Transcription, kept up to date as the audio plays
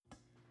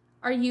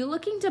Are you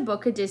looking to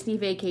book a Disney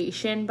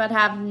vacation but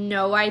have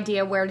no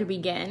idea where to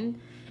begin?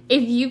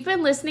 If you've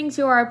been listening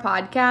to our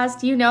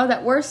podcast, you know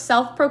that we're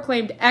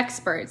self-proclaimed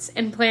experts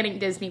in planning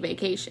Disney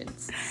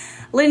vacations.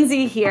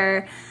 Lindsay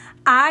here.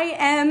 I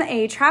am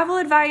a travel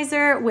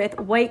advisor with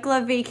White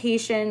Glove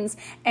Vacations,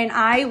 and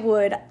I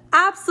would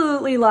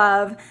absolutely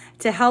love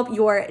to help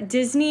your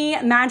Disney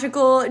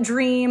magical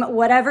dream,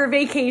 whatever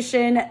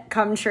vacation,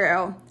 come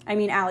true. I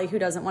mean, Allie, who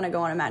doesn't want to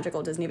go on a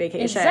magical Disney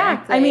vacation?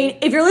 Exactly. I mean,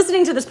 if you're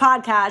listening to this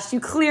podcast, you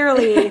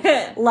clearly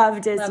love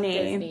Disney.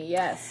 Love Disney,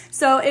 yes.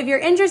 So if you're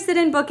interested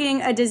in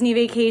booking a Disney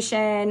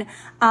vacation,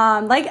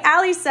 like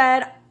Allie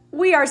said,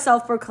 we are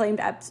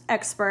self-proclaimed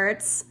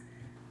experts.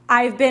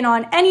 I've been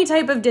on any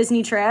type of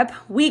Disney trip,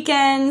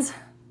 weekends,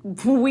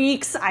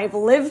 weeks. I've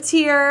lived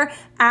here.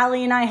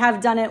 Allie and I have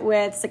done it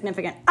with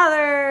significant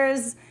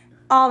others,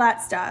 all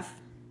that stuff.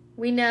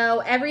 We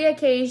know every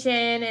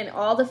occasion and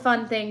all the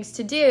fun things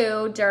to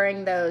do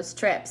during those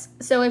trips.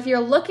 So if you're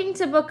looking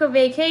to book a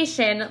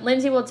vacation,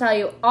 Lindsay will tell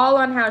you all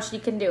on how she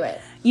can do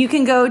it. You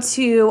can go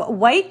to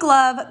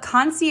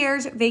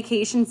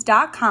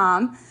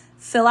whitegloveconciergevacations.com,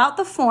 fill out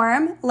the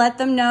form, let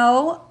them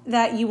know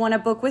that you want to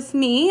book with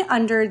me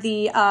under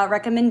the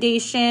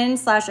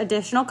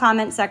recommendation/additional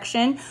comment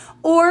section,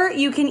 or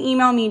you can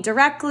email me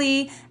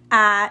directly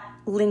at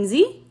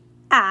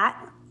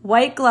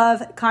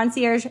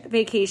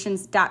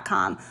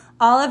lindsay@whitegloveconciergevacations.com.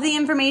 All of the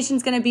information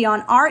is going to be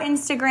on our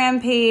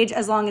Instagram page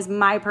as long as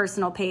my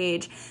personal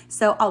page.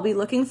 So I'll be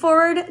looking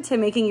forward to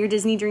making your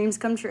Disney dreams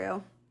come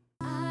true.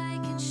 I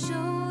can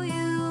show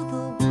you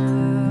the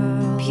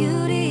world,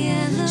 beauty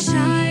and the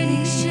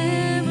shining,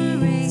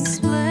 shimmering,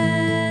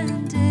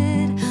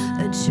 splendid.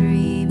 A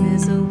dream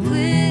is a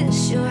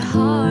wish your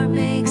heart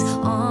makes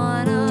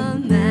on a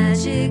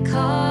magic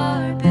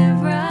carpet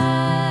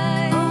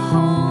ride. A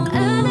home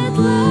and it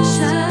looks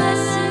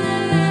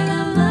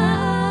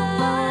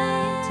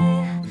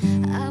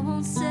I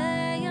won't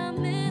say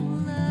I'm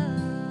in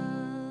love.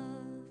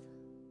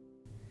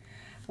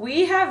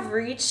 We have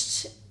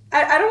reached,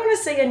 I don't want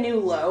to say a new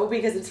low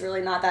because it's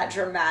really not that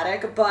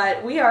dramatic,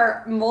 but we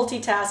are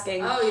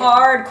multitasking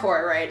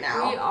hardcore right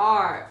now. We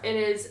are. It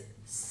is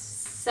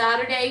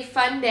Saturday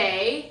fun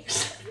day.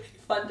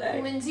 Fun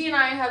day. Lindsay and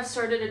I have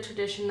started a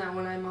tradition that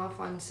when I'm off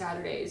on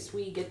Saturdays,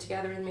 we get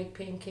together and make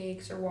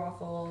pancakes or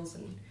waffles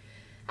and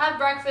have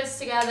breakfast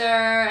together.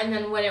 And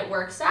then when it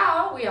works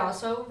out, we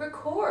also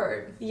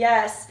record.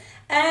 Yes.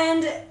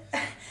 And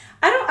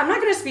I'm not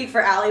going to speak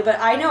for Allie, but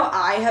I know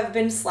I have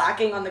been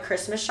slacking on the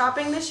Christmas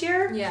shopping this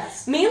year.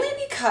 Yes. Mainly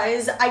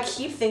because I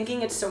keep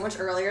thinking it's so much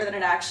earlier than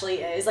it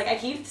actually is. Like, I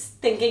keep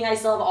thinking I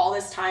still have all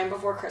this time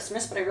before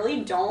Christmas, but I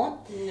really don't.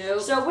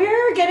 Nope. So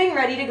we're getting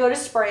ready to go to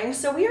spring.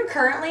 So we are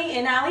currently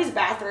in Allie's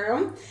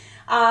bathroom,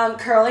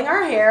 curling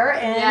our hair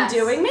and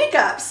doing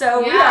makeup.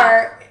 So we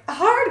are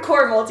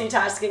hardcore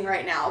multitasking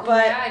right now.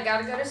 But yeah, I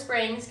gotta go to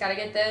Springs, gotta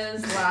get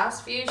those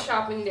last few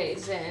shopping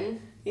days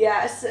in.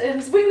 Yes,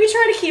 and we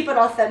try to keep it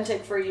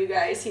authentic for you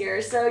guys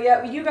here. So,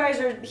 yeah, you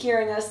guys are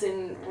hearing us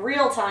in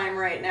real time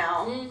right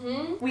now.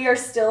 Mm-hmm. We are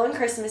still in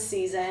Christmas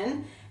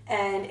season,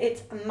 and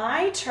it's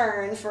my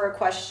turn for a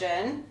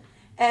question.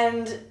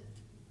 And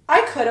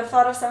I could have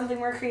thought of something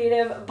more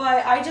creative,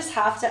 but I just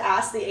have to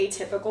ask the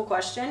atypical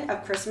question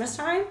of Christmas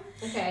time.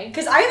 Okay.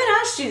 Because I haven't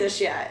asked you this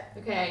yet.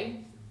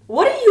 Okay.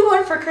 What do you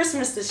want for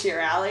Christmas this year,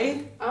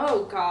 Allie?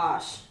 Oh,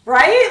 gosh.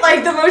 Right?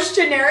 Like the most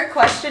generic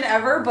question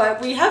ever, but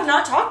we have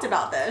not talked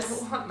about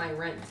this. I want my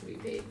rent to be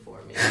paid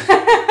for me.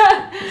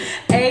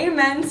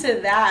 Amen to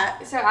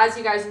that. So as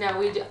you guys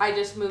know, I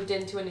just moved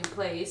into a new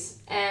place,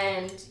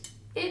 and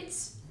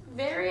it's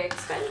very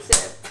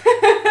expensive.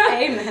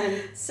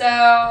 Amen.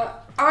 So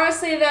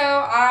honestly,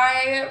 though,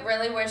 I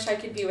really wish I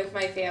could be with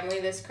my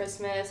family this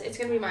Christmas. It's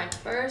going to be my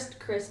first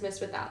Christmas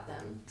without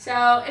them.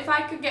 So if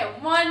I could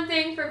get one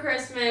thing for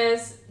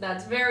Christmas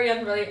that's very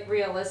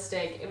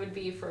unrealistic, it would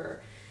be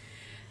for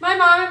my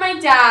mom and my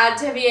dad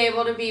to be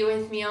able to be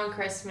with me on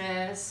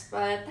Christmas.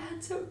 But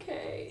that's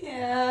okay.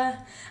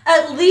 Yeah.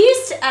 At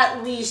least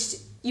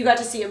you got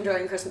to see him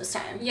during Christmas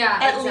time. Yeah,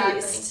 At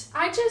exactly. least.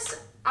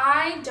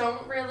 I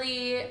don't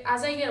really,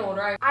 as I get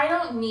older, I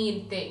don't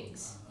need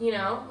things, you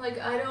know? Like,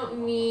 I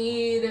don't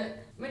need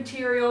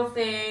material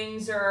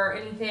things or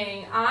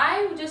anything.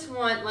 I just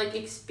want, like,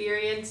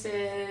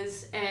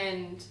 experiences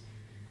and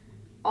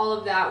all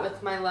of that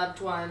with my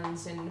loved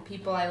ones and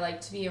people I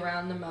like to be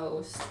around the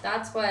most.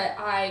 That's what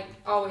I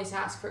always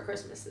ask for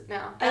Christmas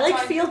now.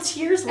 I feel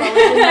tears welling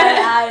in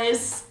my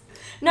eyes.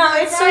 No,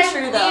 it's so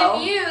true, though.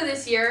 Me and you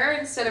this year,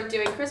 instead of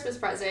doing Christmas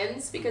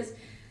presents, because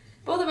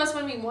both of us,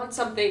 when we want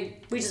something,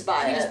 we just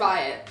buy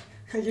it.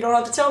 You don't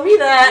have to tell me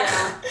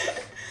that. Yeah.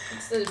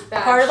 It's the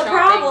bad part of the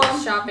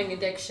problem. Shopping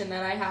addiction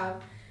that I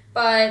have.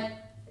 But,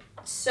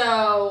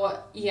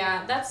 so,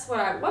 yeah, that's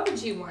what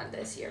would you want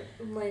this year,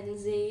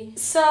 Lindsay?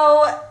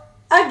 So,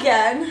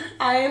 again,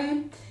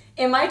 I'm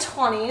in my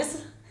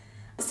 20s.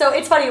 So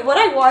it's funny, what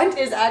I want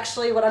is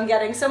actually what I'm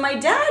getting. So my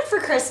dad for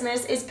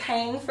Christmas is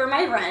paying for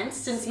my rent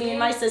since me and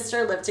my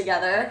sister live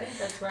together.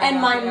 That's right.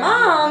 And my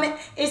mom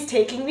is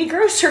taking me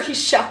grocery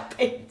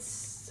shopping.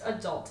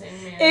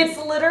 adulting, man. It's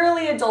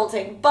literally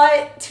adulting.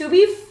 But to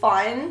be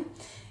fun,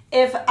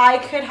 if I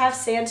could have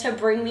Santa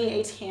bring me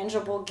a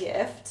tangible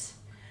gift,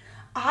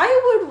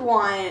 I would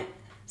want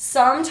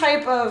some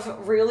type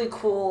of really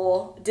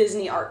cool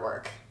Disney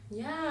artwork.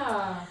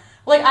 Yeah.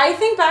 Like, I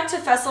think back to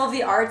Festival of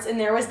the Arts, and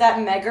there was that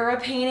Megara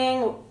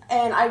painting,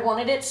 and I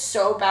wanted it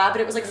so bad,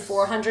 but it was like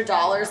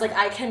 $400. Like,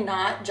 I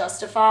cannot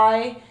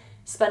justify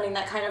spending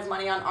that kind of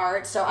money on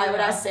art, so I would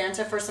ask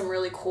Santa for some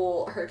really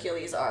cool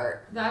Hercules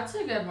art. That's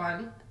a good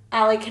one.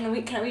 Allie, can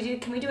we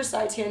do a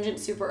side tangent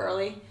super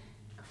early?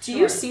 Do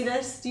you see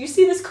this? Do you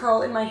see this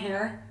curl in my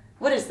hair?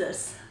 What is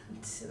this?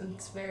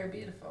 It's very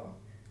beautiful.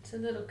 It's a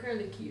little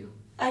curly Q.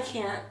 I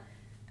can't.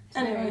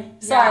 Anyway,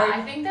 Yeah, sorry.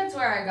 I think that's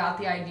where I got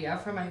the idea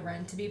for my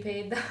rent to be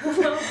paid,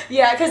 though.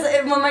 Yeah, because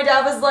when my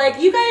dad was like,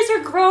 you guys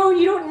are grown,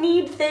 you don't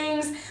need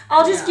things,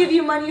 I'll just give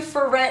you money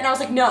for rent. And I was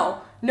like,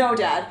 no,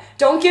 Dad,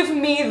 don't give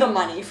me the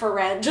money for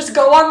rent. Just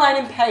go online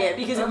and pay it,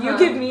 because if you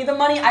give me the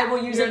money, I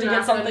will use it to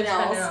get something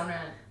else.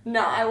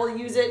 No, I will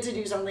use it to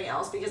do something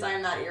else, because I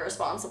am that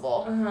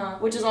irresponsible,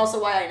 which is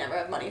also why I never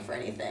have money for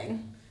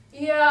anything.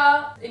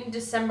 Yeah, in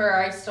December,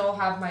 I still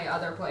have my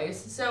other place.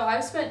 So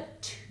I've spent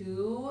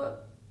 2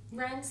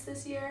 rents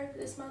this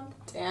month.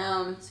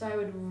 Damn. So I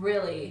would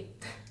really,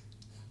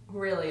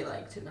 really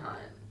like to not.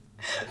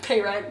 Pay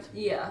rent?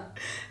 Yeah.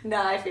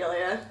 Nah, I feel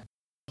ya.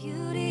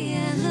 Beauty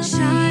and the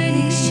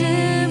shining,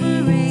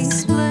 shimmering,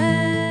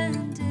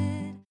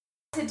 splendid.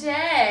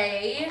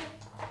 Today,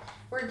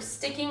 we're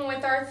sticking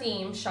with our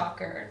theme,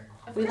 shocker.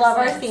 We love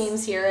our Christmas.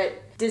 themes here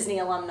at Disney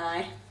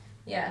Alumni.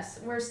 Yes,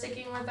 we're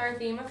sticking with our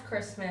theme of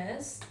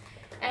Christmas.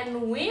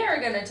 And we are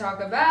going to talk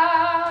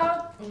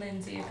about...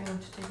 Lindsay, if you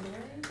want to take it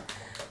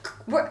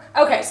away.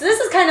 Okay, so this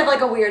is kind of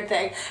like a weird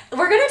thing.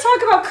 We're going to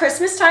talk about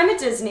Christmas time at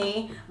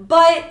Disney,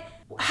 but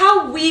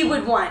how we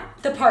would want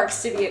the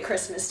parks to be at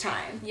Christmas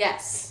time.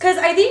 Yes. Because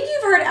I think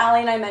you've heard Allie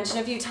and I mention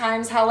a few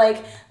times how,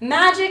 like,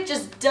 Magic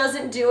just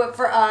doesn't do it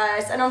for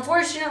us. And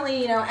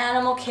unfortunately,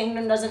 Animal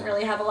Kingdom doesn't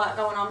really have a lot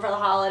going on for the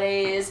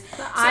holidays.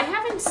 I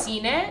haven't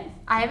seen it.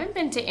 I haven't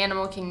been to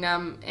Animal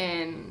Kingdom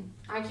in...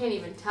 I can't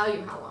even tell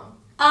you how long.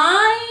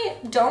 I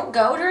don't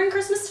go during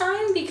Christmas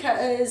time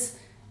because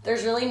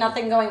there's really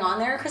nothing going on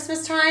there at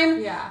Christmas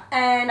time. Yeah.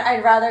 And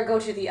I'd rather go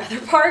to the other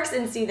parks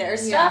and see their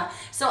stuff.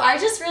 Yeah. So I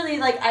just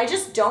really, I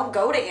just don't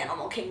go to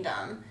Animal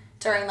Kingdom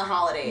during the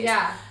holidays.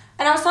 Yeah.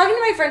 And I was talking to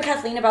my friend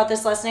Kathleen about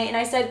this last night, and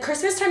I said,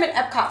 Christmas time at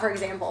Epcot, for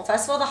example,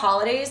 Festival of the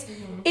Holidays,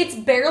 it's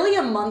barely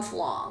a month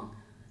long.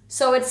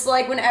 So it's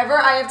like whenever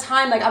I have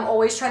time, I'm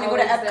always trying to go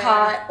to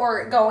Epcot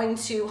or going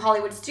to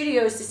Hollywood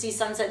Studios to see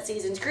Sunset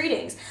Seasons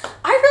Greetings.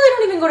 I really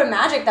don't even go to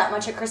Magic that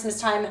much at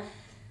Christmas time.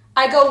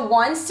 I go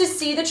once to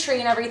see the tree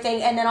and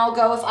everything, and then I'll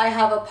go if I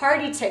have a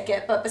party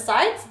ticket. But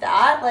besides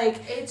that,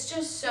 It's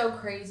just so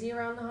crazy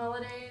around the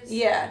holidays.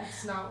 Yeah.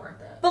 It's not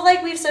worth it. But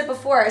like we've said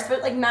before,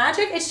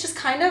 Magic, it's just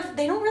kind of,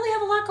 they don't really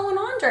have a lot going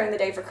on during the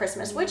day for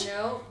Christmas, which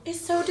is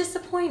so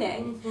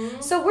disappointing.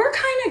 Mm-hmm. So we're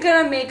kind of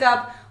going to make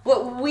up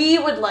what we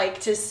would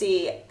like to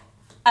see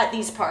at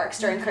these parks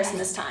during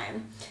Christmas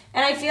time.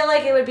 And I feel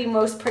like it would be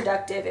most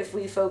productive if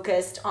we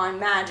focused on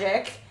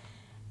Magic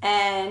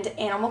and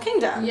Animal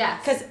Kingdom.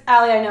 Yes. Because,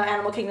 Allie, I know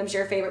Animal Kingdom's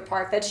your favorite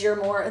park.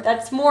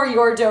 That's more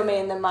your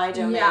domain than my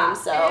domain. Yeah,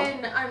 so.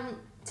 and I'm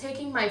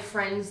taking my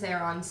friends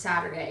there on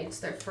Saturday. It's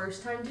their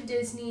first time to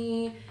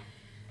Disney.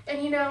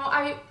 And,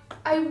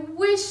 I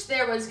wish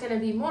there was going to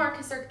be more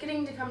because they're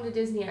getting to come to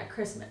Disney at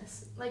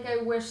Christmas. I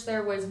wish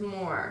there was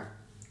more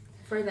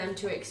for them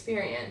to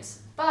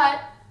experience.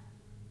 But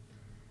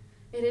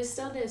it is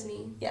still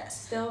Disney. Yes.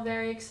 Still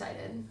very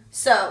excited.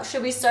 So,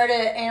 should we start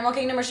at Animal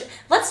Kingdom or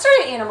let's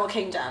start at Animal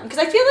Kingdom? Because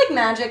I feel like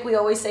Magic we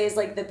always say is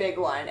the big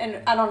one.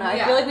 And I don't know,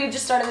 I feel like we've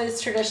just started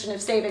this tradition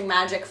of saving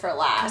Magic for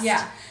last.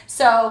 Yeah.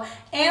 So,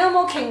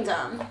 Animal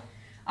Kingdom.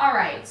 All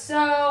right,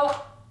 so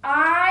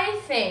I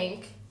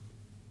think,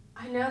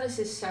 I know this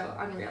is so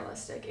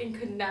unrealistic and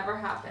could never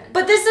happen.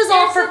 But this is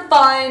all for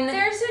fun.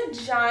 There's a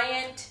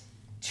giant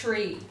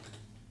tree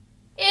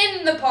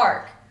in the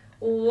park.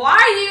 Why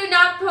do you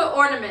not put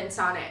ornaments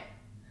on it?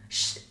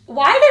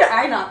 Why did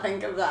I not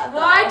think of that, though?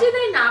 Why do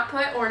they not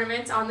put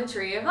ornaments on the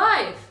Tree of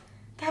Life?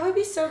 That would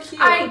be so cute.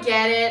 I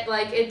get it.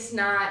 It's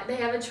not. They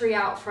have a tree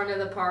out front of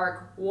the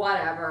park.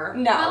 Whatever.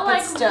 No,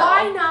 but still.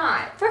 Why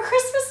not? For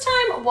Christmas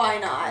time, why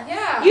not?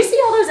 Yeah. You see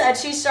all those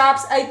Etsy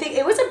shops? I think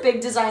it was a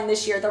big design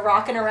this year, the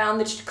rocking around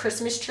the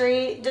Christmas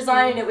tree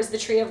design, and it was the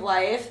Tree of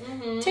Life.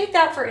 Mm-hmm. Take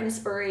that for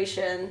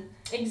inspiration.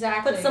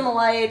 Exactly. Put some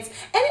lights. And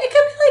it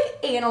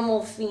could be animal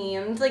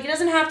themed. It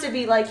doesn't have to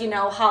be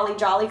Holly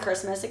Jolly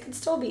Christmas. It could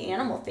still be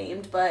animal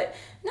themed, but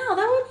no,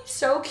 that would be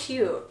so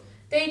cute.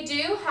 They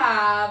do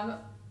have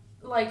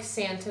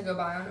Santa go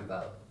by on a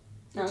boat.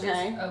 Which is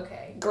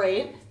okay.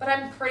 Great. But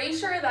I'm pretty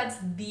sure that's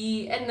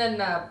and then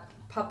the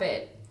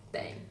puppet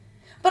thing.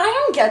 But I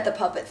don't get the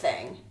puppet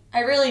thing.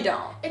 I really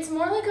don't. It's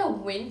more like a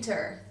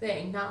winter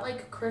thing, not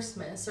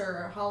Christmas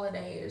or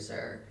holidays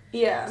or...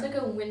 Yeah. It's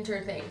a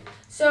winter thing.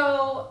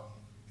 So,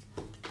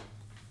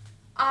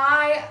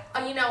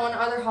 on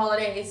other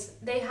holidays,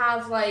 they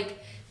have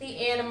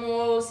the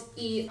animals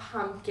eat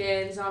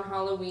pumpkins on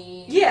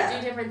Halloween. Yeah.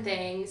 Do different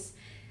things.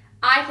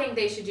 I think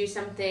they should do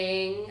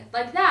something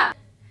like that.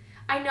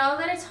 I know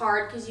that it's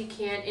hard because you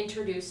can't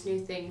introduce new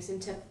things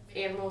into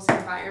animals'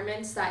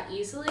 environments that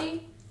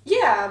easily.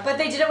 Yeah, but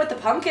they did it with the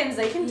pumpkins.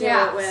 They can do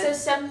it with... So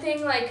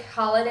something like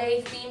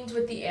holiday themed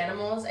with the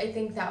animals, I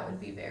think that would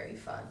be very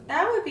fun.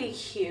 That would be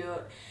cute.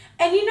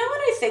 And you know what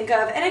I think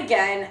of? And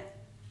again,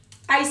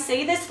 I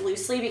say this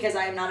loosely because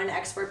I am not an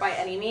expert by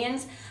any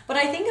means, but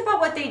I think about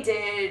what they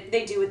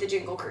do with the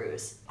Jingle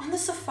Cruise on the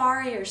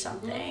safari or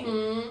something.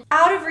 Mm-hmm.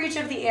 Out of reach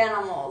of the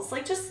animals.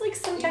 Like, just like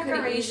some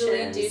decorations. You could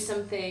easily do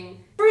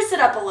something. Spruce it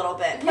up a little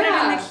bit. Put it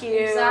in the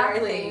queue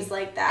exactly. or things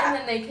like that. And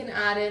then they can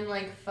add in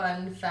like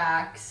fun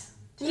facts.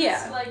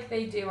 Just like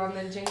they do on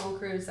the Jingle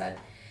Cruise that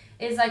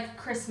is like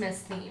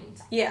Christmas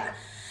themed. Yeah.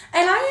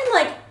 And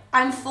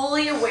I'm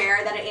fully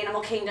aware that at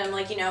Animal Kingdom,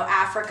 like, you know,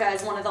 Africa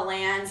is one of the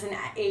lands in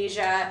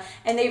Asia,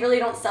 and they really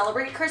don't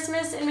celebrate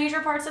Christmas in major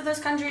parts of those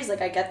countries.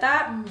 Like, I get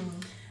that. Mm-hmm.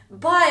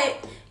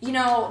 But, you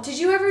know, did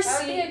you ever That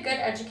see... would be a good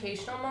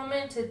educational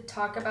moment to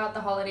talk about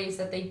the holidays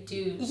that they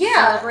do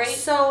celebrate. Yeah,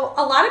 so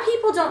a lot of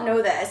people don't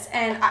know this,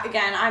 and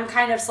again, I'm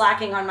kind of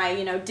slacking on my,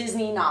 you know,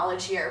 Disney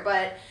knowledge here,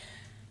 but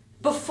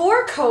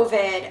before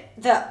COVID,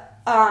 the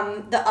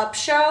Up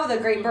Show, the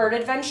Great Bird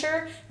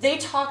Adventure, they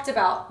talked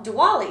about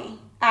Diwali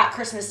at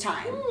Christmas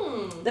time,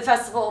 the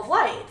Festival of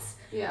Lights.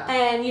 Yeah.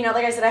 And, you know,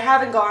 like I said, I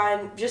haven't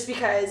gone just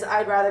because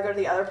I'd rather go to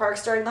the other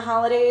parks during the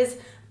holidays,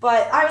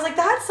 but I was like,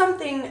 that's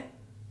something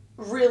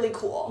really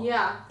cool.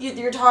 Yeah.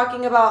 You're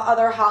talking about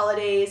other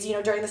holidays, you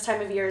know, during this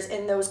time of years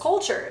in those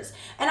cultures.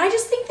 And I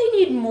just think they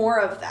need more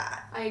of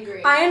that. I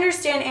agree. I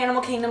understand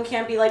Animal Kingdom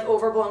can't be, like,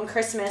 overblown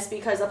Christmas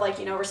because of, like,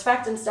 you know,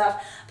 respect and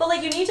stuff, but,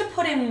 like, you need to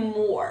put in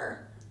more,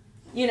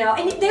 you know?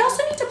 And they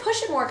also need to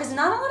push it more because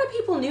not a lot of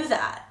people knew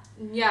that.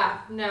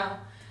 Yeah, no.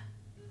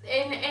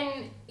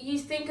 And you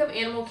think of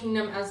Animal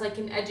Kingdom as, like,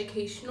 an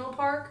educational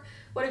park.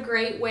 What a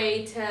great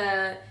way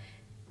to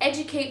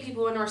educate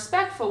people in a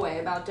respectful way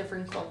about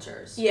different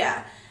cultures.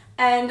 Yeah.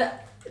 And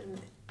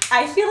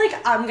I feel like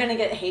I'm going to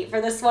get hate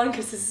for this one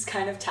because this is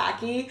kind of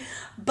tacky,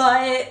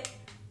 but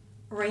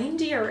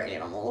reindeer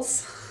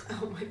animals.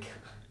 Oh my gosh.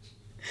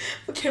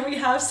 Can we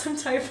have some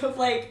type of,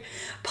 like,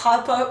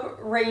 pop-up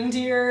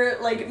reindeer,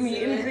 like,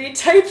 meet and greet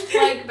type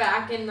thing? Like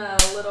back in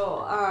the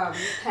little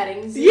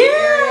petting zoo area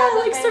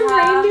that like they some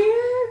have.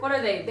 reindeer. What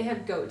are they? They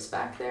have goats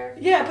back there?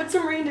 Yeah, put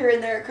some reindeer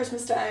in there at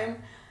Christmas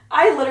time.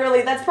 I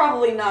literally, that's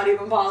probably not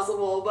even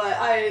possible, but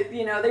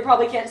they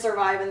probably can't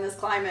survive in this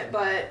climate,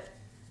 but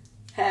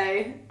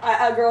hey,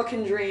 a girl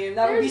can dream.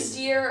 There's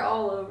deer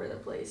all over the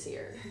place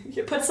here.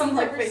 You put some, Have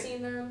like... you ever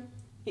seen them?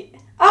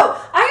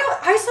 Oh,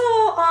 I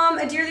saw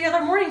a deer the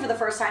other morning for the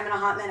first time in a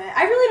hot minute.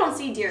 I really don't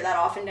see deer that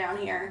often down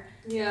here.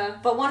 Yeah.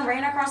 But one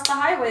ran across the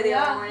highway the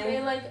other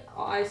morning.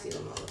 I see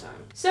them all the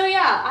time. So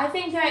yeah, I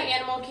think that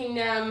Animal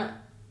Kingdom,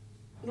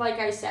 like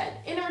I said,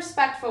 in a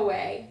respectful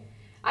way,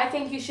 I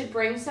think you should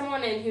bring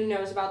someone in who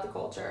knows about the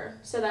culture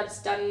so that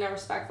it's done in a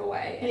respectful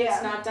way. And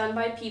it's not done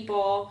by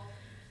people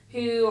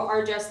who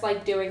are just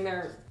like doing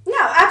their... No,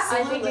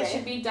 absolutely. I think it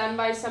should be done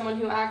by someone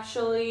who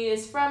actually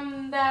is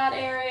from that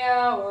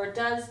area or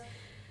does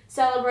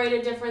celebrate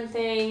a different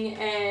thing,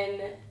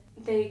 and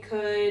they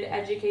could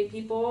educate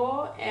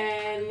people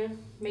and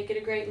make it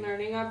a great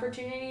learning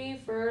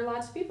opportunity for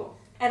lots of people.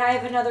 And I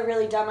have another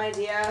really dumb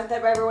idea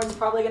that everyone's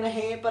probably going to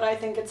hate, but I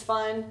think it's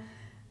fun.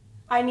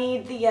 I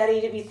need the Yeti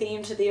to be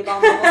themed to the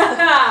abominable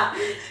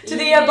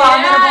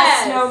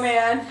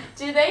snowman.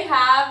 Do they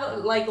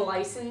have like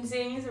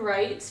licensing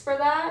rights for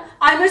that?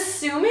 I'm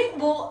assuming,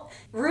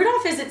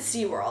 Rudolph is at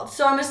SeaWorld,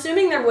 so I'm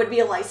assuming there would be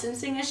a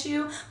licensing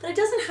issue, but it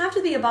doesn't have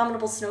to be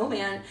Abominable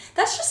Snowman.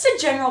 That's just a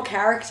general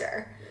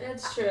character.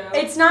 That's true.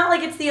 It's not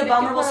like it's the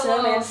Abominable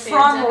Snowman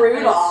from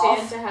Rudolph.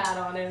 Santa hat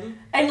on him.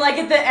 And like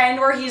at the end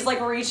where he's like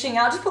reaching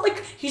out, just put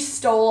like he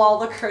stole all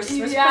the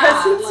Christmas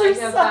presents like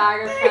or a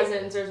bag of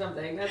presents or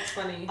something. That's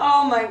funny.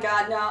 Oh my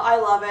god, no, I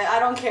love it. I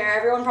don't care.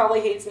 Everyone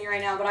probably hates me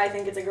right now, but I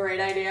think it's a great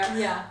idea.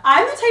 Yeah.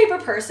 I'm the type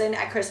of person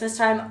at Christmas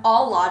time,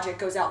 all logic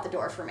goes out the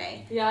door for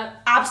me. Yeah.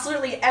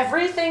 Absolutely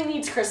everything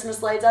needs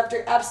Christmas lights.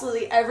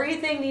 Absolutely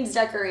everything needs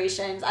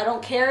decorations. I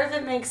don't care if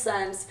it makes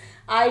sense.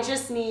 I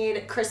just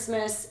need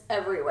Christmas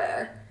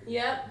everywhere.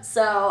 Yep.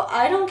 So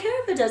I don't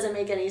care if it doesn't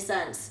make any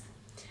sense.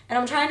 And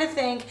I'm trying to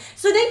think.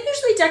 So they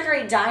usually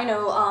decorate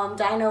Dino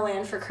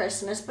Land for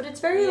Christmas, but it's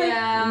very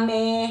like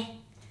meh.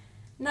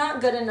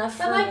 Not good enough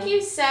for me. But like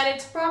you said,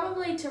 it's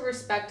probably to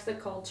respect the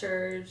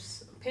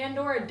cultures.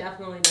 Pandora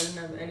definitely doesn't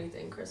have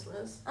anything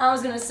Christmas. I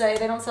was gonna say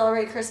they don't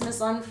celebrate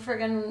Christmas on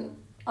friggin'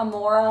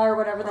 Amora or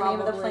whatever the name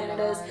of the planet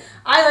is.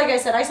 Like I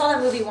said, I saw that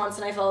movie once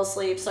and I fell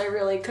asleep, so I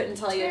really couldn't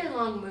tell you. It's a very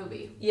long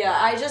movie. Yeah,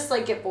 I just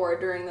like get bored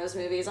during those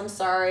movies. I'm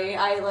sorry.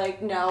 I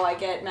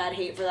get mad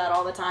hate for that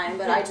all the time,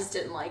 but I just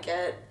didn't like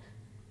it.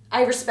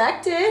 I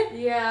respect it.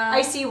 Yeah.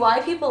 I see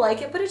why people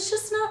like it, but it's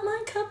just not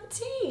my cup of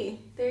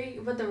tea.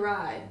 But the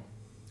ride.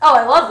 Oh,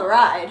 I love the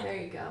ride. There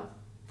you go.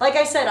 Like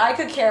I said, I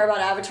could care about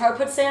Avatar.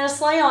 Put Santa's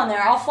sleigh on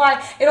there. I'll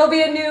fly. It'll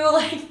be a new,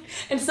 like,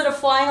 instead of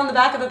flying on the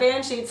back of a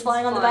banshee, it's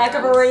flying on the back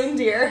of a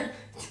reindeer.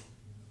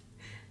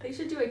 They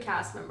should do a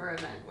cast member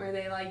event where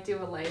they, like, do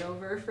a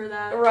layover for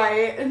that.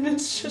 Right, and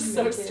it's just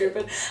so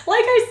stupid.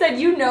 Like I said,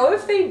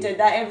 if they did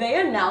that, if they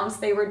announced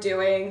they were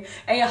doing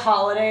a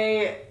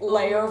holiday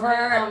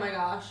layover, Oh my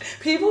gosh.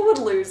 people would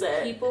lose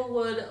it. People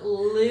would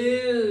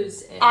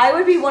lose it. I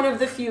would be one of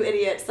the few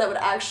idiots that would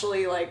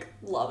actually, like,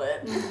 love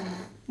it.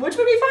 Which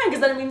would be fine,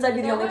 because then it means I'd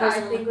be the only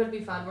person. I think would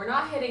be fun. We're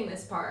not hitting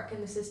this park,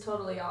 and this is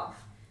totally off.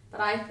 But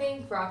I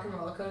think Rock and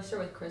Roller Coaster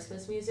with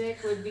Christmas music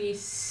would be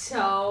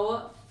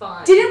so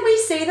fun. Didn't we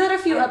say that a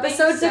few I think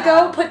episodes so.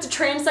 ago? Put the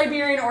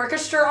Trans-Siberian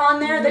Orchestra on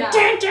there. The Yeah.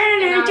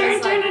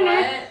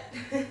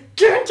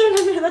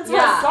 That's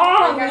my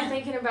song. Like, I'm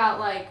thinking about,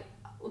 like,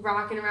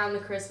 rocking around the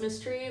Christmas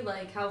tree,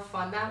 like, how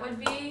fun that would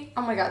be.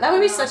 Oh my god, that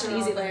would be Rock such an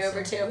and easy Roller layover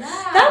Coaster. too.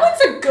 Yeah. That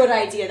one's a good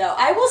idea though.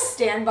 I will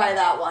stand by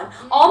that one.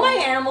 All my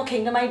Animal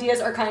Kingdom ideas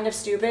are kind of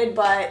stupid,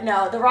 but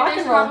no, the Rock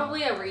There's and Roll.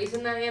 probably a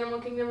reason that Animal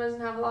Kingdom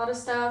doesn't have a lot of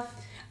stuff.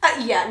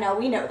 Yeah, no,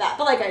 we know that.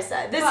 But like I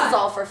said, this is But-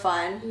 all for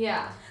fun.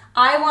 Yeah.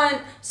 I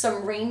want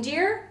some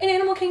reindeer in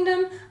Animal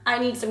Kingdom. I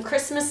need some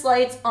Christmas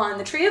lights on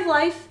the Tree of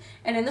Life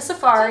and in the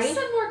safari. Just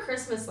some more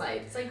Christmas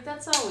lights. Like,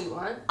 that's all we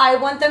want. I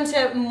want them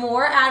to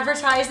more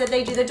advertise that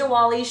they do the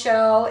Diwali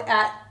show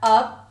at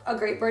A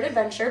Great Bird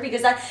Adventure,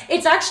 because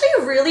it's actually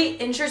a really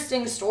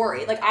interesting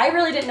story. Like, I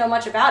really didn't know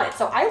much about it,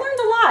 so I learned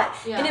a lot.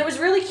 Yeah. And it was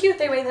really cute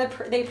the way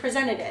that they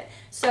presented it.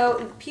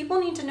 So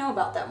people need to know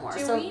about that more.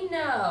 Do we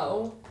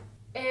know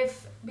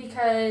if,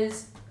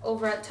 because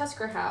over at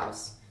Tusker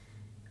House,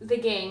 the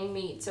gang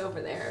meets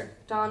over there?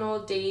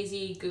 Donald,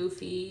 Daisy,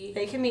 Goofy.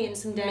 They can meet in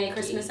some dang Mickey.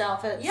 Christmas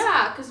outfits.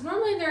 Yeah, because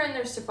normally they're in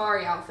their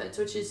safari outfits,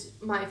 which is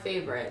my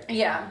favorite.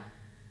 Yeah.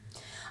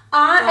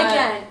 But-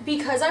 Again,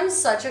 because I'm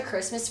such a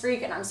Christmas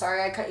freak, and I'm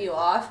sorry I cut you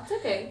off, It's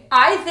okay.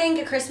 I think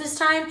at Christmas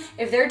time,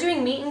 if they're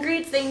doing meet and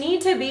greets, they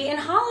need to be in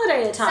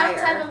holiday attire.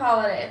 Some type of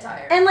holiday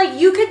attire. And, like,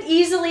 you could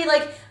easily,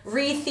 like,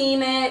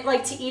 re-theme it,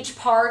 like, to each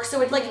park. So,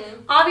 it, like,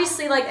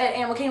 obviously, like, at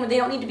Animal Kingdom, they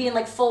don't need to be in,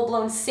 like,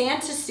 full-blown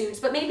Santa suits.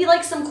 But maybe,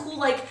 like, some cool,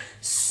 like,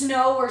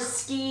 snow or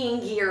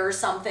skiing gear or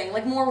something.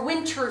 Like, more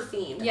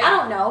winter-themed. Yeah. I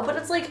don't know. But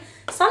it's, like,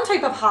 some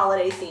type of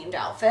holiday-themed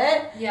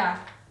outfit. Yeah.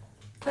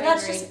 But I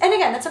that's agree. just... And,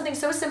 again, that's something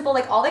so simple.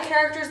 Like, all the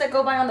characters that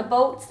go by on the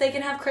boats, they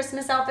can have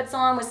Christmas outfits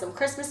on with some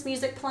Christmas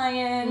music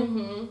playing.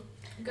 Mm-hmm.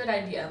 Good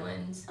idea,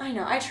 Linz. I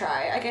know, I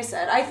try. Like I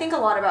said, I think a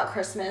lot about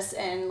Christmas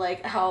and,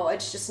 like, how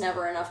it's just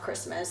never enough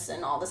Christmas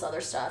and all this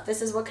other stuff.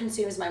 This is what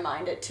consumes my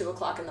mind at 2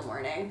 o'clock in the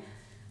morning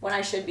when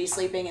I should be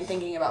sleeping and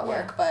thinking about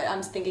work, but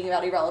I'm thinking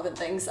about irrelevant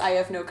things I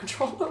have no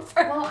control over.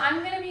 Well, I'm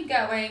going to be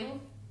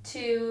going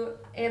to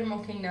Animal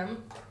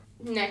Kingdom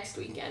next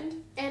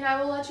weekend, and I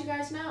will let you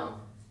guys know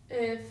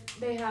if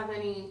they have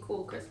any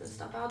cool Christmas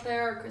stuff out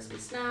there, or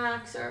Christmas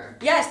snacks, or...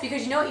 Yes,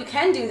 because you know what you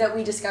can do that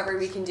we discovered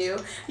we can do?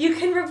 You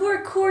can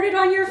record it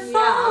on your phone,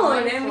 Yeah,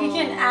 on my and we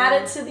can phone.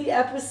 add it to the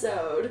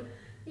episode.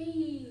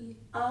 Yay.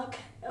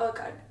 Okay. Oh,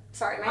 God.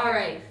 Sorry, my All hair.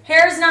 right.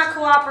 Hair's not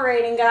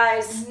cooperating,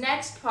 guys.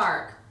 Next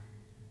park,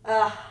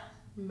 Ugh,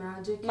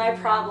 Magic my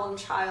Kingdom. problem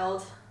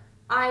child.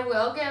 I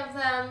will give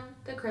them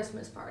the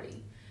Christmas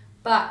party,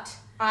 but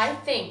I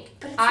think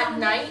But it's at not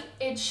night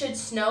it should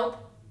snow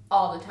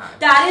all the time.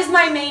 That is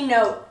my main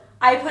note.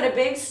 I put a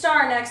big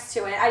star next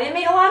to it. I didn't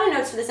make a lot of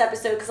notes for this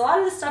episode because a lot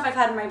of this stuff I've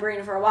had in my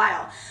brain for a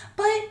while.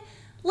 But,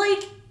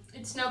 like,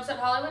 It snopes at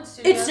Hollywood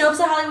Studios. it snopes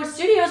at Hollywood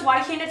Studios.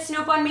 Why can't it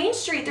snope on Main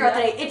Street throughout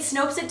Yeah. the day? It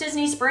snopes at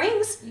Disney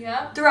Springs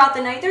Yep. throughout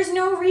the night. There's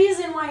no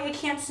reason why it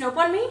can't snope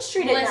on Main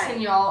Street at Listen, night.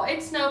 y'all, it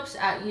snopes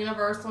at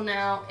Universal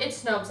now. It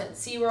snopes at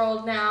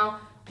SeaWorld now.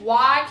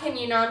 Why can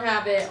you not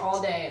have it all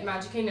day at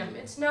Magic Kingdom?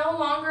 It's no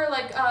longer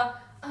like, oh,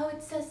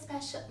 it's so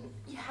special.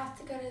 You have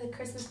to go to the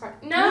Christmas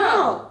party.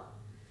 No.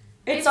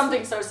 It's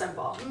something so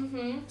simple.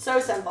 Mm-hmm. So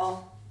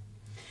simple.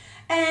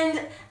 And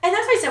that's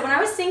what I said. When I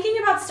was thinking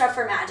about stuff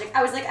for Magic,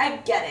 I was like, I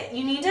get it.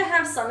 You need to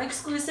have some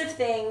exclusive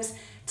things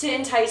to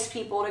entice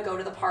people to go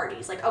to the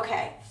parties. Like,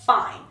 okay,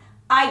 fine.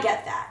 I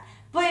get that.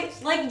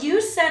 But like you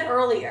said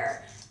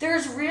earlier,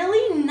 there's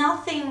really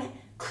nothing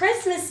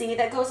Christmassy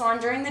that goes on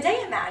during the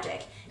day at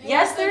Magic.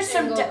 Yes, there's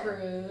some...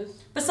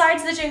 Cruise.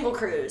 besides the Jingle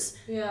Cruise.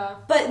 Yeah.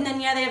 But and then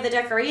they have the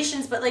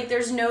decorations, but like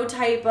there's no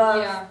type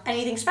of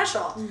anything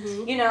special.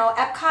 Mm-hmm. You know,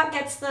 Epcot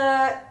gets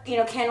the,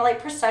 candlelight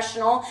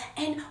processional,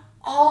 and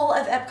all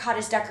of Epcot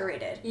is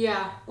decorated.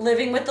 Yeah.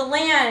 Living with the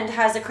Land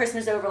has a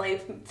Christmas overlay.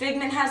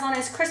 Figment has on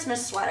his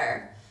Christmas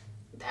sweater.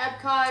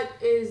 Epcot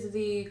is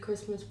the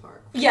Christmas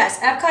park. Yes,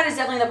 Epcot is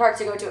definitely the park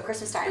to go to at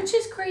Christmas time. Which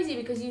is crazy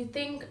because you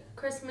think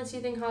Christmas,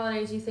 you think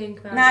holidays, you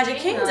think Magic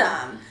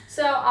Kingdom.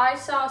 So I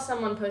saw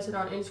someone post it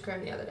on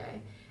Instagram the other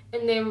day,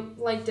 and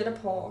they did a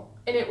poll,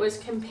 and it was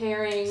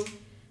comparing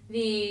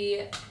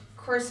the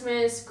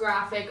Christmas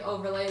graphic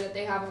overlay that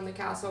they have on the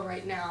castle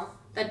right now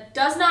that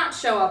does not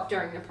show up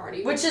during the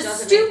party, Which is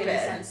doesn't stupid. make any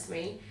sense to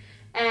me,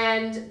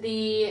 and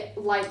the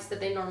lights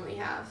that they normally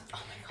have.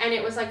 And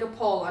it was like a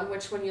poll on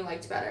which one you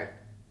liked better.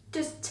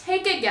 Just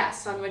take a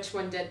guess on which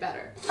one did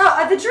better.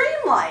 Oh, the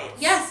Dreamlights.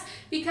 Yes,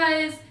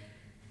 because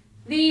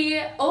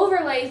the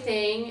overlay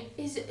thing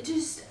is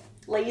just...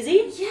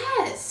 Lazy?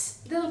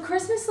 Yes. The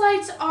Christmas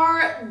lights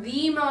are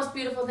the most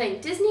beautiful thing.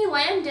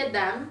 Disneyland did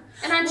them,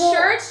 and I'm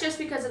sure it's just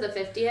because of the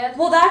 50th.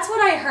 Well, that's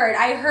what I heard.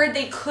 I heard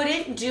they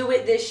couldn't do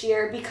it this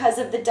year because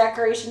of the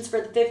decorations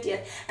for the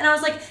 50th. And I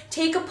was like,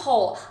 take a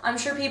poll. I'm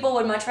sure people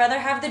would much rather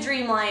have the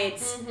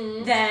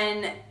Dreamlights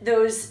than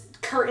those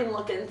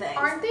curtain-looking things.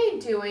 Aren't they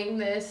doing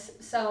this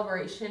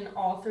celebration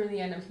all through the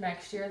end of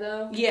next year,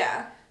 though?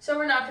 Yeah. So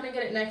we're not going to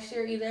get it next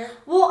year either?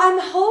 Well, I'm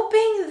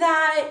hoping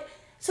that...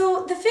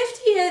 So the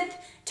 50th,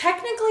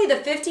 technically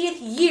the 50th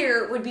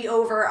year would be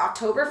over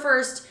October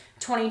 1st,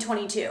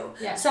 2022.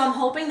 Yes. So I'm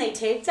hoping they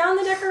take down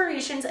the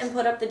decorations and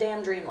put up the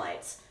damn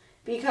Dreamlights.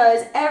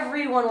 Because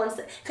everyone wants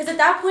to... Because at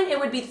that point, it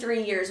would be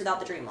 3 years without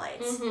the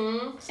Dreamlights.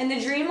 Mm-hmm. And the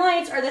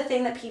Dreamlights are the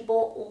thing that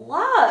people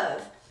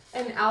love.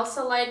 And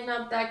Elsa lighting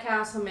up that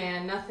castle,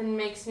 man. Nothing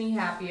makes me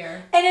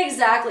happier. And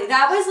exactly.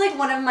 That was, like,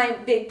 one of my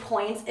big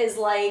points is,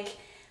 like,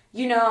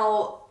 you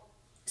know...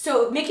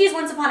 So, Mickey's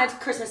Once Upon a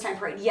Christmas Time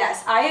Parade.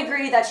 Yes, I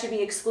agree that should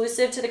be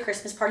exclusive to the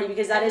Christmas party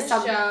because that is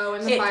something... show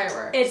and the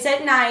fireworks. It's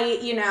at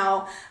night, you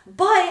know.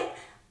 But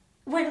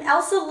when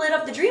Elsa lit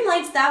up the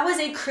Dreamlights, that was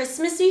a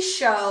Christmassy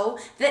show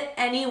that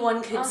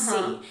anyone could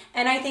see.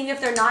 And I think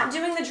if they're not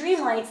doing the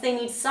Dreamlights, they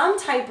need some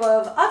type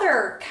of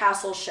other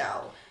castle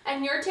show.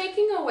 And you're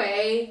taking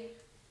away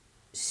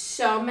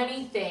so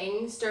many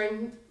things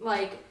during,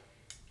 like...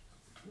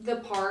 the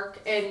park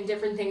and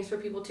different things for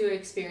people to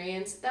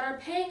experience that are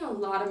paying a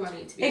lot of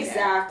money to be there.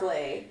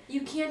 Exactly.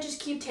 You can't just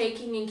keep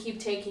taking and keep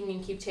taking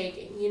and keep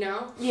taking, you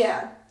know?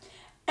 Yeah.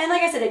 And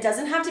like I said, it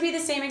doesn't have to be the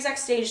same exact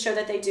stage show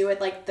that they do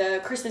at, like,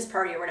 the Christmas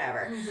party or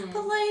whatever.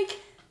 But, like,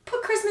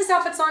 put Christmas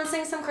outfits on,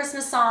 sing some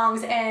Christmas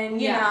songs, and,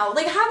 you know,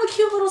 like, have a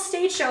cute little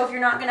stage show if you're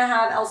not going to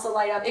have Elsa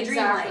light up the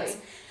Dreamlights.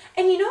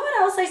 And you know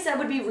what else I said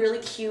would be really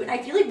cute, and I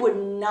feel like would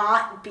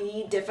not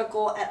be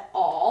difficult at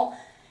all,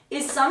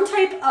 is some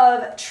type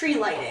of tree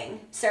lighting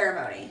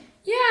ceremony.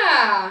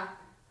 Yeah.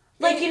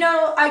 Like, you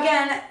know,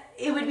 again,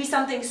 it would be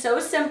something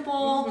so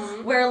simple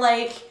where,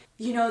 like,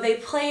 you know, they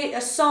play a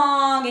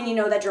song and, you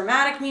know, that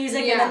dramatic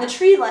music and then the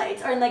tree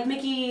lights. Or, like,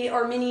 Mickey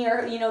or Minnie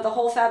or, you know, the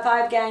whole Fab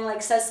Five gang,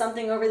 like, says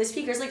something over the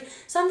speakers. Like,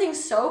 something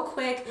so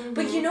quick.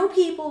 But, you know,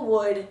 people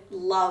would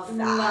love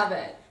that. Love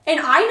it. And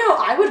I know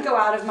I would go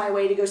out of my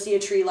way to go see a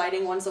tree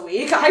lighting once a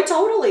week. I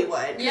totally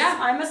would. Yeah.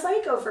 I'm a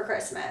psycho for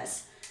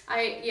Christmas.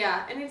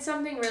 And it's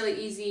something really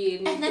easy.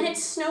 And then it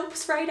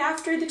Snopes right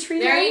after the tree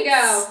There lights. you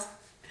go.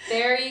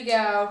 There you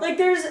go. Like,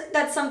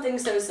 that's something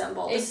so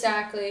simple.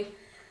 Exactly.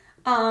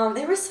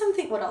 There was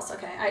something, what else?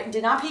 Okay, I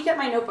did not peek at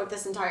my notebook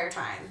this entire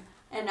time,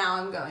 and now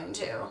I'm going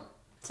to.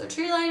 So,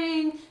 tree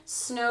lighting,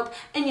 Snope,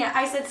 and yeah,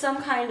 I said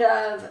some kind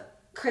of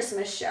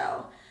Christmas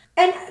show.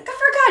 And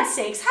for God's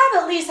sakes,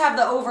 at least have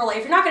the overlay.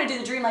 If you're not going to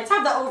do the Dreamlights,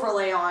 have the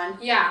overlay on.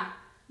 Yeah.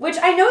 Which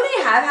I know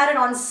they have had it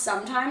on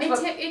sometimes,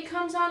 but... It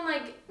comes on,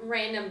 like,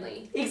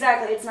 randomly.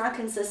 Exactly, it's not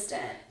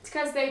consistent. It's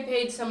because they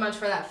paid so much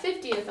for that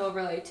 50th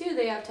overlay, too.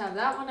 They have to have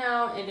that one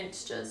out, and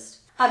it's just...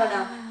 I don't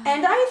know.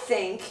 And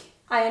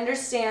I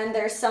understand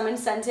there's some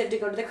incentive to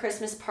go to the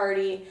Christmas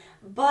party,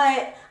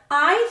 but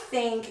I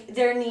think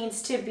there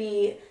needs to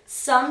be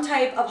some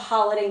type of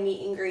holiday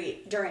meet and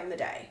greet during the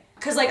day.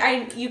 Because,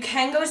 like, you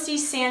can go see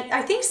Santa.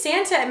 I think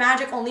Santa at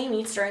Magic only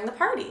meets during the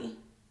party.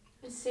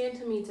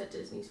 Santa meets at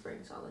Disney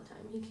Springs all the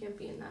time. He can't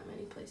be in that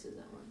many places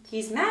at once.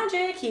 He's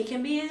Magic. He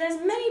can be in as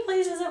many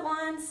places at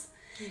once.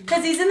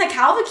 Because he's in the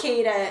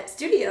Cavalcade at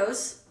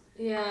Studios.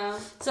 Yeah.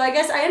 So I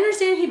guess I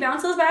understand he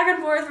bounces back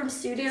and forth from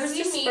Studios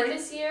to Does he meet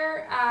this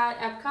year at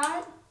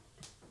Epcot?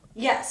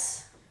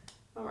 Yes.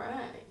 All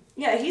right.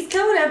 Yeah, he's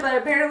killing it, but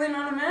apparently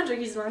not in Magic.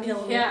 He's not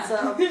killing it. So,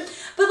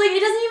 but like, it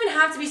doesn't even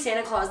have to be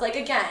Santa Claus. Like,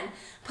 again,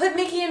 put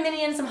Mickey and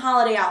Minnie in some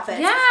holiday outfits.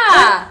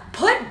 Yeah.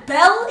 Put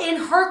Belle in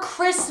her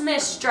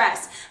Christmas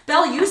dress.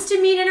 Belle used to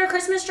meet in her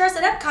Christmas dress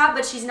at Epcot,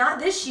 but she's not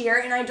this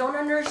year, and I don't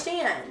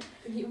understand.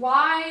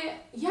 Why?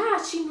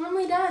 Yeah, she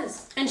normally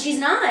does. And she's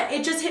not.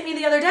 It just hit me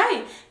the other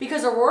day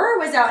because Aurora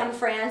was out in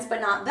France,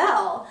 but not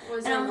Belle.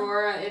 Was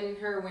Aurora in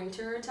her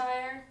winter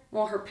attire?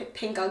 Well, her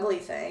pink ugly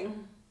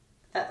thing.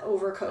 That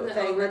overcoat The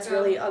thing. overcoat. That's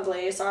really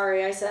ugly.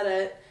 Sorry, I said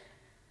it.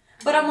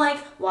 But I'm like,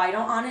 why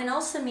don't Anna and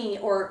Elsa meet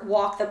or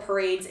walk the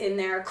parades in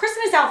their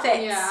Christmas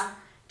outfits? Yeah.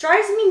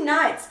 Drives me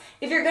nuts.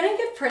 If you're going to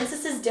give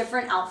princesses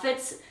different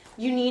outfits,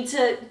 you need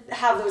to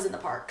have those in the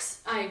parks.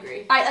 I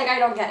agree. I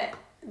don't get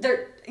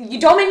it. You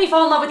don't make me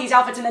fall in love with these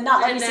outfits and then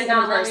not let me see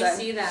them in person. Let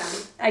me see them.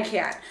 I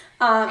can't.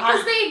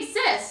 Because they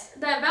exist.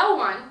 That Belle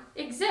one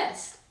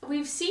exists.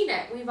 We've seen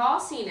it. We've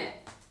all seen it.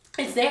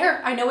 It's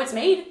there. I know it's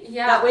made.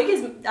 Yeah. That wig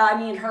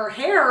is, her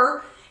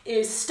hair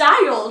is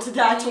styled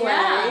that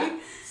way.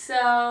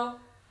 So,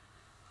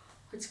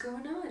 what's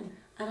going on?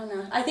 I don't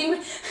know. I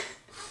think...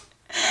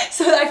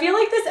 So I feel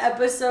like this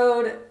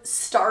episode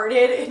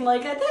started in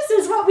like this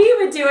is what we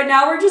would do, and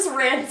now we're just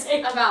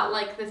ranting about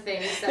like the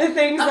things that...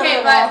 Okay,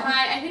 but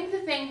I think the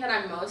thing that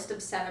I'm most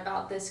upset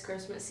about this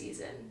Christmas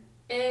season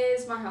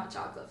is my hot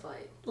chocolate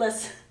flight.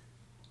 Listen.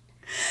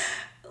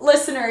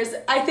 listeners,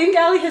 I think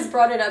Allie has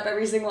brought it up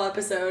every single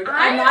episode.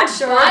 I'm not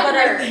sure, butthurt. but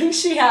I think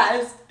she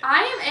has.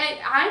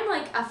 I'm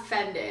like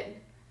offended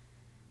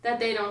that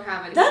they don't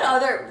have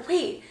any.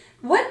 Wait,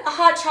 what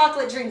hot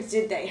chocolate drinks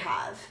did they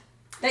have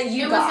that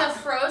you got? It was a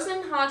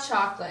frozen hot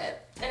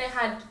chocolate, and it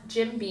had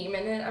Jim Beam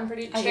in it. I'm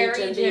pretty I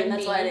cherry hate Jim Beam.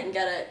 That's why I didn't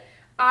get it.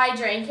 I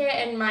drank it,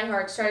 and my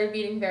heart started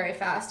beating very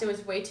fast. It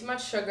was way too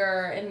much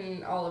sugar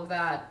and all of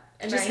that.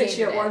 And Just I hit hated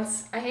you at it.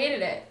 once. I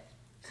hated it.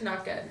 It's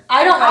not good.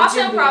 I don't like also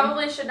Jim Beam.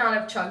 probably should not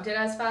have chugged it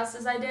as fast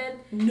as I did,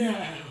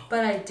 No.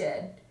 but I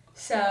did.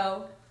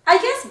 So I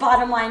guess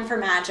bottom line for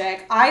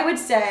Magic, I would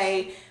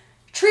say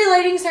tree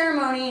lighting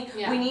ceremony.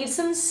 Yeah. We need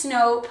some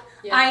Snope.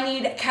 Yeah. I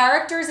need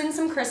characters in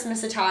some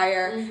Christmas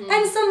attire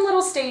and some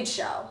little stage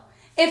show.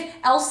 If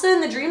Elsa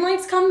and the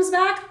Dreamlights comes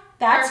back,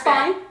 that's Perfect.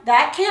 fine.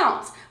 That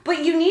counts.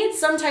 But you need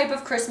some type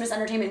of Christmas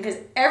entertainment because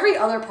every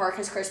other park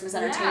has Christmas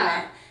entertainment.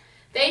 Yeah.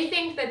 They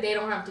think that they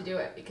don't have to do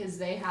it because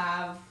they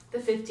have the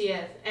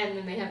 50th and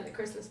then they have the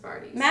Christmas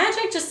parties.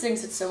 Magic just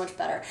thinks it's so much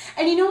better.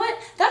 And you know what?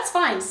 That's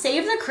fine.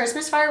 Save the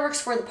Christmas fireworks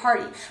for the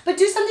party. But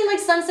do something like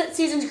Sunset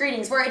Season's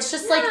Greetings where it's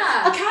just like a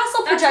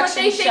castle That's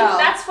projection what they show. think.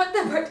 That's what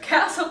the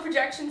castle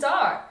projections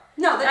are.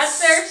 No, that's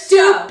their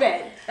stupid.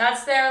 Stuff.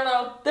 That's their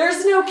little...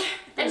 There's no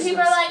And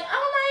people are like,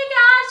 oh my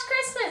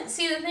gosh, Christmas.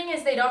 See, the thing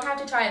is, they don't have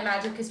to try at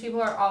Magic because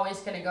people are always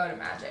going to go to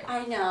Magic.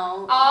 I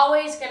know.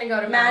 Always going to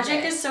go to Magic.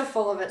 Magic is so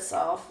full of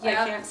itself. Yep.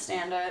 I can't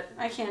stand it.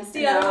 I can't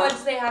stand The it. other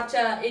ones, they have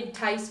to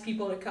entice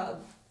people to come.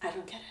 I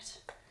don't get it.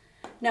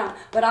 No,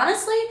 but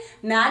honestly,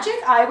 Magic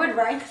I would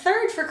rank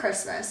third for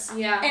Christmas.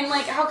 Yeah. And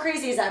like, how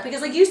crazy is that?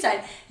 Because like you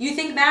said, you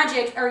think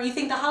Magic, or you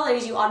think the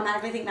holidays, you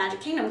automatically think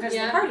Magic Kingdom because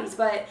of the parties.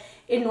 But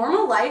in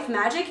normal life,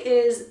 Magic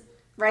is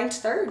ranked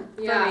third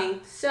for me.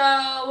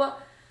 So,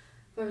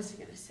 what was I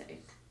going to say?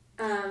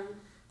 I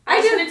I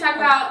was do- going to talk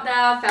about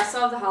the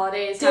Festival of the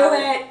Holidays. Do how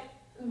it.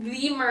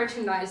 The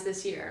merchandise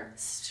this year.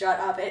 Shut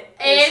up. It's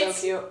It's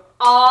so cute.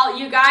 all,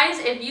 you guys,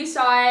 if you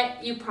saw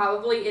it, you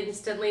probably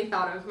instantly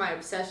thought of my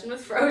obsession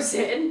with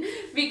Frozen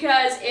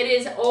because it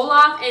is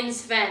Olaf and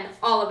Sven,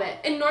 all of it.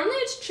 And normally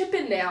it's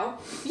Chippendale,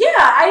 Yeah,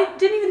 I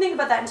didn't even think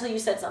about that until you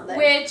said something.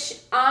 which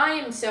I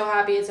am so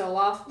happy it's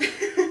Olaf.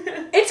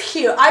 It's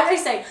cute. I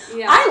say,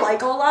 Yeah. I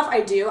like Olaf.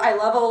 I do. I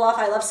love Olaf.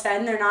 I love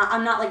Sven.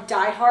 I'm not like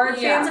diehard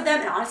Yeah. fans of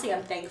them. And honestly,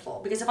 I'm thankful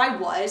because if I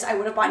was, I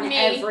would have bought Me,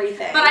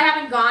 everything. But I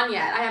haven't gone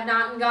yet. I have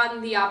not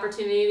gotten the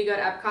opportunity to go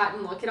to Epcot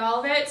and look at all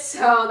of it,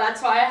 so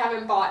that's why I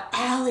haven't bought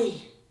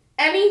Allie.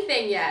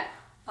 anything yet.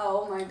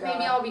 Oh my god.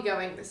 Maybe I'll be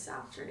going this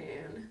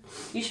afternoon.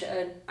 You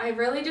should. I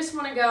really just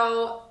want to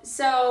go.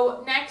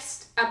 So,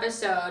 next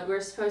episode,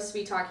 we're supposed to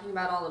be talking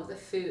about all of the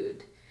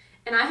food.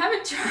 And I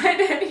haven't tried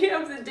any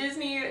of the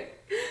Disney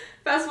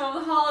Festival of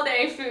the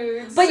Holiday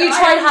foods. But so you I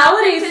tried have nothing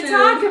holiday to food.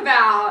 talk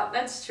about.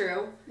 That's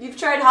true. You've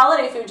tried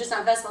holiday food, just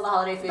not Festival of the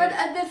Holiday food.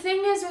 But the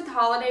thing is with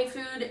holiday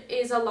food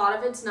is a lot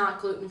of it's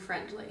not gluten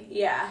friendly.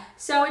 yeah.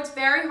 So it's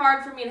very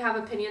hard for me to have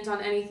opinions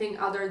on anything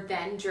other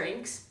than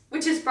drinks,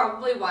 which is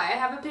probably why I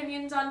have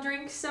opinions on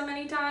drinks so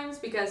many times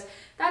because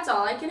that's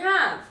all I can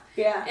have.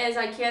 Yeah. Is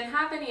I can't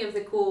have any of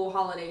the cool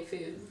holiday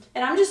food.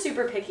 And I'm just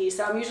super picky,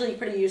 so I'm usually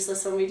pretty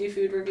useless when we do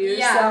food reviews.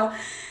 Yeah.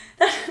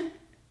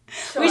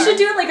 So we should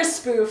do it like a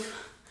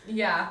spoof.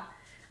 Yeah.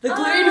 The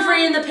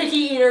gluten-free and the picky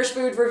eaters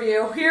food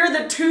review. Here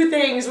are the two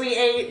things we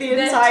ate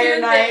the entire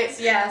two night.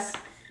 things, yes.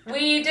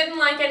 We didn't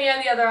like any of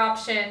the other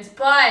options,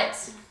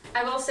 but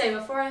I will say,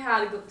 before I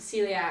had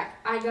celiac,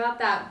 I got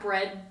that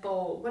bread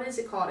bowl. What is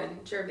it called in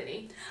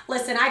Germany?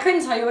 Listen, I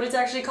couldn't tell you what it's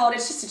actually called.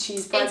 It's just a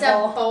cheese bread It's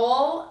bowl. a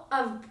bowl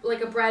of,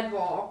 like a bread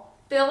bowl,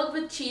 filled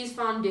with cheese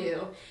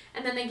fondue,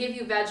 and then they give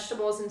you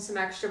vegetables and some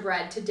extra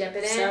bread to dip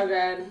it in. So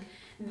good.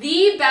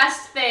 The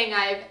best thing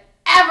I've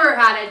ever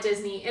had at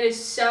Disney. It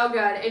is so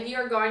good. If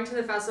you're going to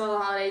the Festival of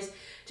the Holidays,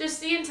 just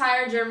the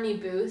entire Germany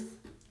booth.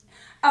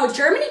 Oh,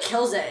 Germany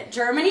kills it.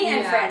 Germany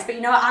and Yeah. France. But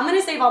you know what? I'm going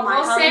to save all my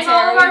We'll commentary. save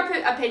all of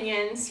our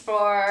opinions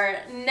for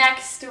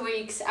next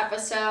week's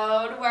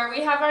episode, where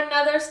we have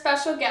another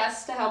special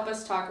guest to help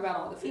us talk about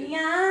all the food.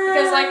 Yes.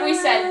 Because like we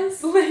said,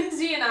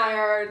 Lindsay and I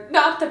are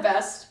not the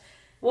best.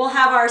 We'll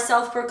have our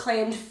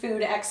self-proclaimed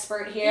food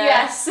expert here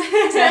Yes. to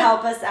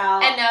help us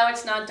out. And no,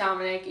 it's not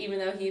Dominic, even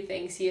though he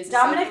thinks he is a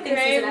Dominic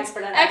thinks he's an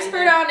self-proclaimed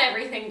expert on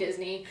everything. on everything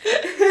Disney.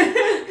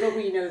 But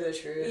we know the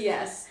truth.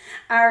 Yes.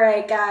 All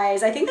right,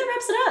 guys. I think that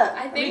wraps it up.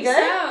 I Are we think good?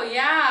 so,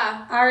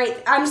 yeah. All right.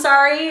 I'm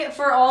sorry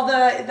for all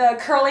the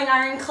curling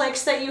iron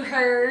clicks that you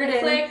heard. The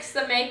clicks,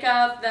 the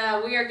makeup,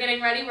 we are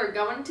getting ready. We're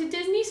going to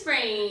Disney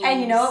Springs.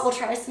 And you know what? We'll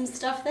try some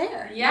stuff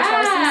there. Yes.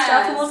 We'll try some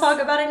stuff and we'll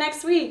talk about it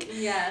next week.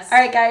 Yes. All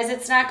right, guys.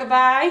 It's not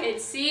goodbye.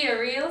 It's see you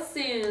real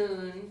soon.